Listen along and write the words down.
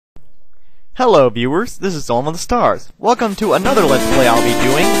Hello viewers, this is Solomon the Stars. Welcome to another Let's Play I'll be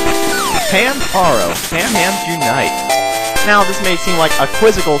doing, Hamtaro, Ham Unite. Now this may seem like a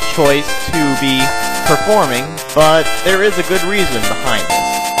quizzical choice to be performing, but there is a good reason behind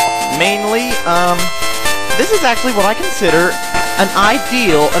this. Mainly, this is actually what I consider an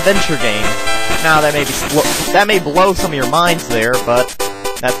ideal adventure game. Now that may blow some of your minds there, but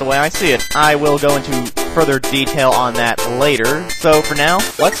that's the way I see it. I will go into further detail on that later. So for now,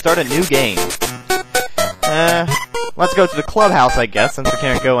 let's start a new game. Let's go to the clubhouse, I guess, since we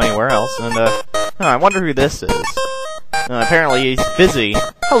can't go anywhere else. And I wonder who this is. Apparently he's busy.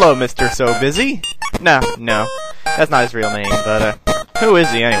 Hello, Mr. So Busy. No, that's not his real name. But who is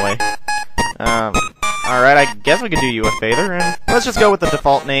he anyway? Alright, I guess we could do you a favor, and let's just go with the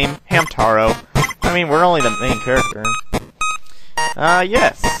default name, Hamtaro. I mean, we're only the main character.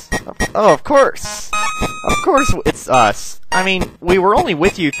 Yes. Oh, of course. Of course it's us. I mean, we were only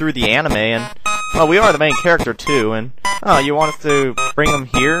with you through the anime, and, well, we are the main character, too, and, oh, you want us to bring them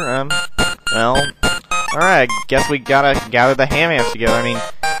here? Well, alright, I guess we gotta gather the ham-ams together. I mean,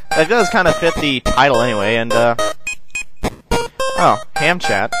 that does kind of fit the title anyway, and, oh, ham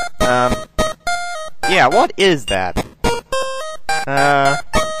chat. Yeah, what is that?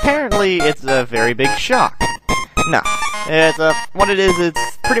 Apparently it's a very big shock. No, it's, what it is,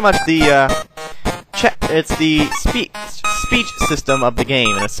 it's pretty much the, it's the speech system of the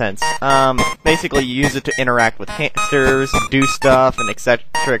game, in a sense. Basically you use it to interact with hamsters, do stuff, and etc.,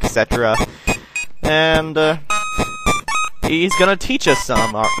 etc. And, he's gonna teach us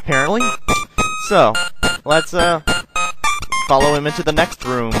some, apparently. So, let's, follow him into the next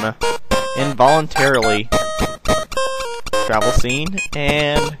room. Involuntarily. Travel scene,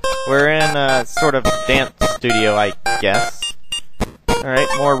 and we're in a sort of dance studio, I guess. Alright,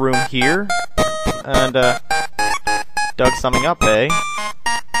 more room here. And, dug something up, eh?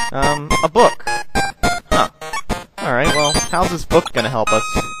 A book. Huh. Alright, well, how's this book gonna help us?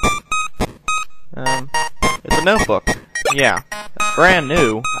 It's a notebook. Yeah. Brand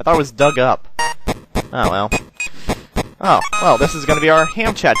new. I thought it was dug up. Oh, well. Oh, well, this is gonna be our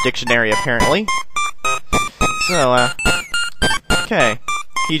ham chat dictionary, apparently. So, okay.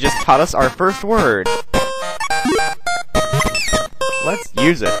 He just taught us our first word. Let's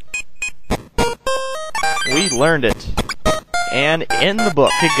use it. We learned it. And in the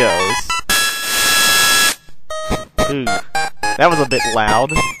book it goes. Ooh, that was a bit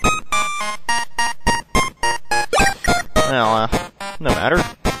loud. Well, no matter.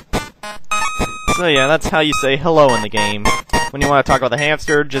 So yeah, that's how you say hello in the game. When you want to talk about the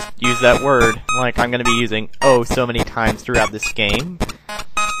hamster, just use that word, like I'm going to be using oh so many times throughout this game.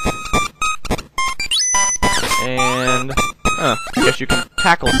 And, I guess you can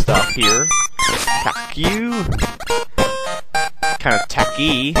tackle stuff here. Tack you. Kind of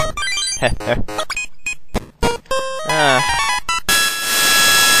tacky.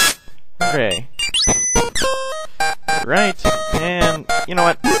 Okay. Right, and you know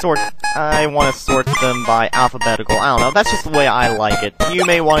what? I want to sort them by alphabetical. I don't know, that's just the way I like it. You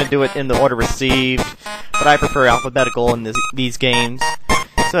may want to do it in the order received, but I prefer alphabetical in these games.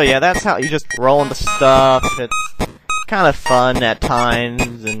 So yeah, that's how you just roll into stuff. It's kind of fun at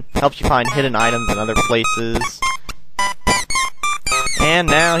times, and helps you find hidden items in other places. And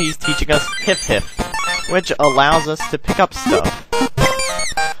now he's teaching us Hif Hif, which allows us to pick up stuff.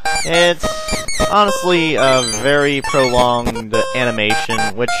 It's honestly a very prolonged animation,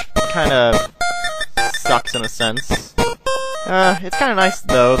 which kind of sucks in a sense. It's kind of nice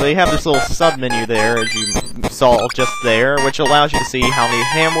though. They have this little sub-menu there, as you saw just there, which allows you to see how many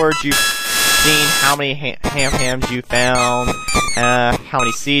ham words you've seen, how many hams you found, how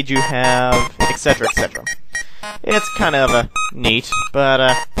many seeds you have, etc., etc. It's kind of neat, but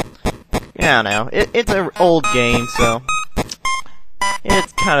yeah, I don't know. It's an old game, so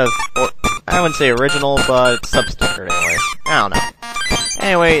it's kind of, I wouldn't say original, but substandard anyway. I don't know.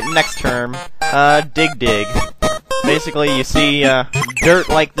 Anyway, next term, dig dig. Basically, you see dirt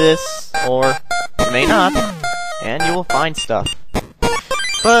like this, or you may not, and you will find stuff.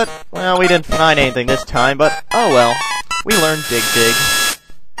 But, well, we didn't find anything this time, but oh well. We learned dig dig,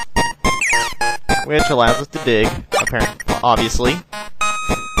 which allows us to dig, apparently, obviously.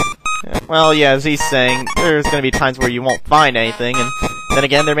 Well, yeah, as he's saying, there's gonna be times where you won't find anything, and then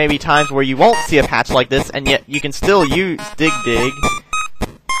again, there may be times where you won't see a patch like this, and yet you can still use dig dig.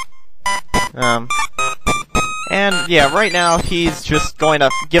 And yeah, right now he's just going to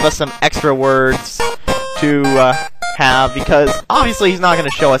give us some extra words to have, because obviously he's not going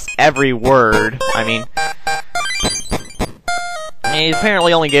to show us every word. I mean, he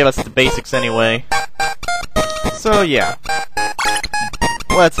apparently only gave us the basics anyway. So yeah,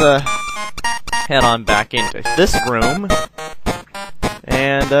 let's head on back into this room.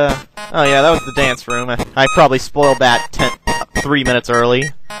 And, oh yeah, that was the dance room. I probably spoiled that 3 minutes early.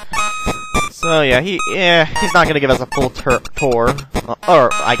 So yeah, he's not gonna give us a full tour. Or,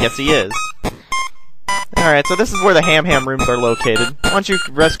 I guess he is. Alright, so this is where the Ham rooms are located. Once you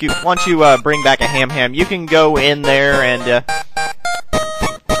bring back a Ham, you can go in there and,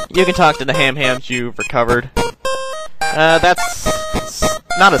 you can talk to the Hams you've recovered. That's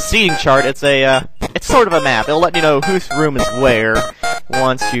not a seating chart, it's sort of a map. It'll let you know whose room is where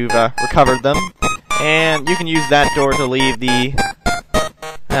once you've, recovered them. And you can use that door to leave the,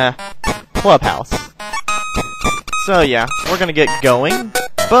 clubhouse. So yeah, we're gonna get going.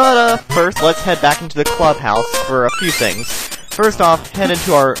 But, first, let's head back into the clubhouse for a few things. First off, head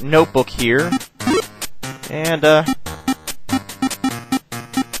into our notebook here. And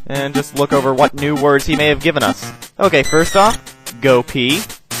just look over what new words he may have given us. Okay, first off, go pee.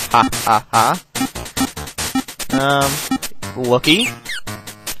 Ha ha ha. Looky.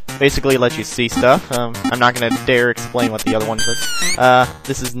 Basically lets you see stuff. I'm not gonna dare explain what the other one says.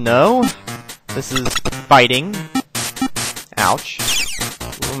 This is no. This is biting. Ouch.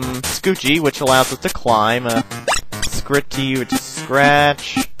 Scoochy, which allows us to climb. Scritty, which is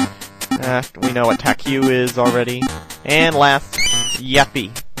scratch. We know what Taku is already. And last,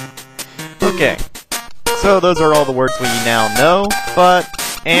 Yappy. Okay. So those are all the words we now know,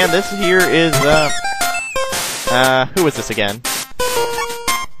 and this here is, who is this again?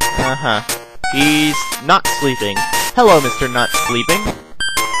 He's not sleeping. Hello, Mr. Not Sleeping.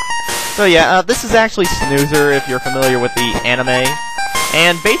 So yeah, this is actually Snoozer, if you're familiar with the anime.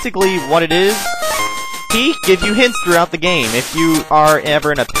 And basically, what it is, he gives you hints throughout the game. If you are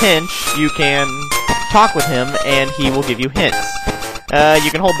ever in a pinch, you can talk with him, and he will give you hints. You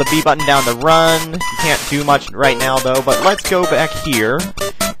can hold the B button down to run. You can't do much right now, though, but let's go back here.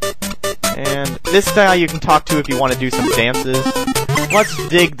 And this guy you can talk to if you want to do some dances. Let's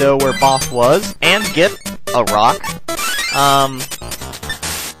dig, though, where Boss was, and get a rock.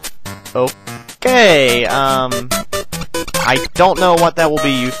 Okay, I don't know what that will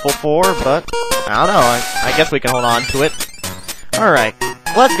be useful for, but I don't know. I guess we can hold on to it. Alright,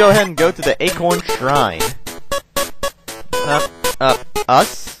 let's go ahead and go to the Acorn Shrine.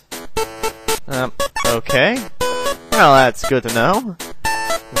 Us? Okay. Well, that's good to know.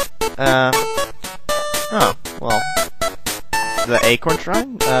 Oh, well. The Acorn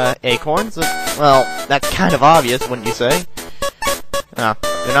Shrine? Acorns? Well, that's kind of obvious, wouldn't you say? Oh,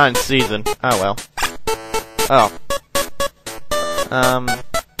 they're not in season. Oh, well. Oh.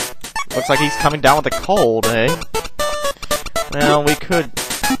 Looks like he's coming down with a cold, eh? Well, we could...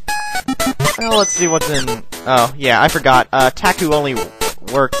 Well, let's see what's in... Oh, yeah, I forgot. Taku only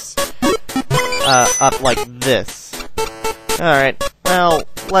works, up like this. Alright, well,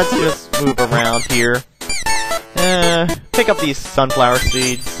 let's just move around here. Pick up these sunflower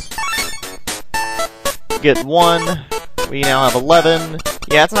seeds. Get 1. We now have 11.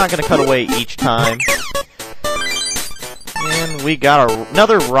 Yeah, it's not gonna cut away each time. And we got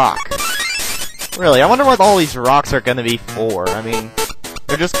another rock. Really, I wonder what all these rocks are gonna be for. I mean,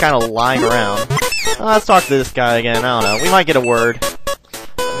 they're just kind of lying around. Let's talk to this guy again. I don't know. We might get a word.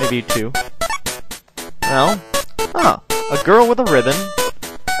 Maybe 2. Well, a girl with a ribbon.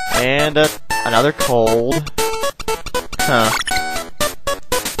 And another cold.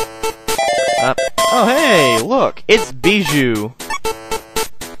 Oh hey, look! It's Bijou!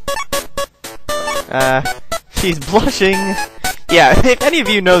 She's blushing. Yeah, if any of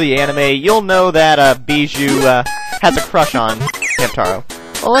you know the anime, you'll know that, Bijou, has a crush on Hamtaro.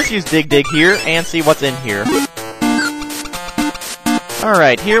 Well, let's use Dig here and see what's in here.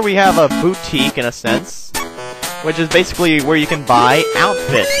 Alright, here we have a boutique, in a sense, which is basically where you can buy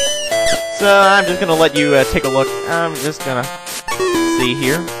outfits. So, I'm just gonna let you, take a look. I'm just gonna see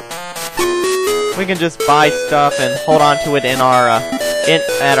here. We can just buy stuff and hold on to it in our,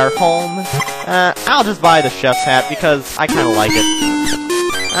 at our home. I'll just buy the chef's hat because I kinda like it.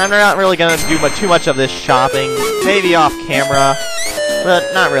 I'm not really gonna do too much of this shopping. Maybe off camera,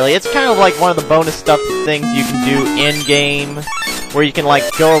 but not really. It's kind of like one of the bonus stuff things you can do in-game, where you can, like,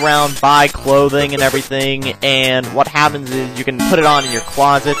 go around, buy clothing and everything, and what happens is you can put it on in your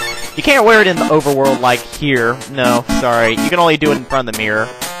closet. You can't wear it in the overworld like here. No, sorry. You can only do it in front of the mirror.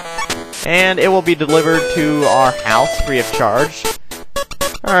 And it will be delivered to our house free of charge.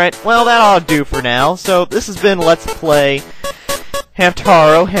 Alright, well, that ought to do for now. So, this has been Let's Play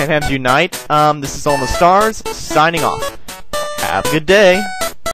Hamtaro, Ham Unite. This is On the Stars, signing off. Have a good day.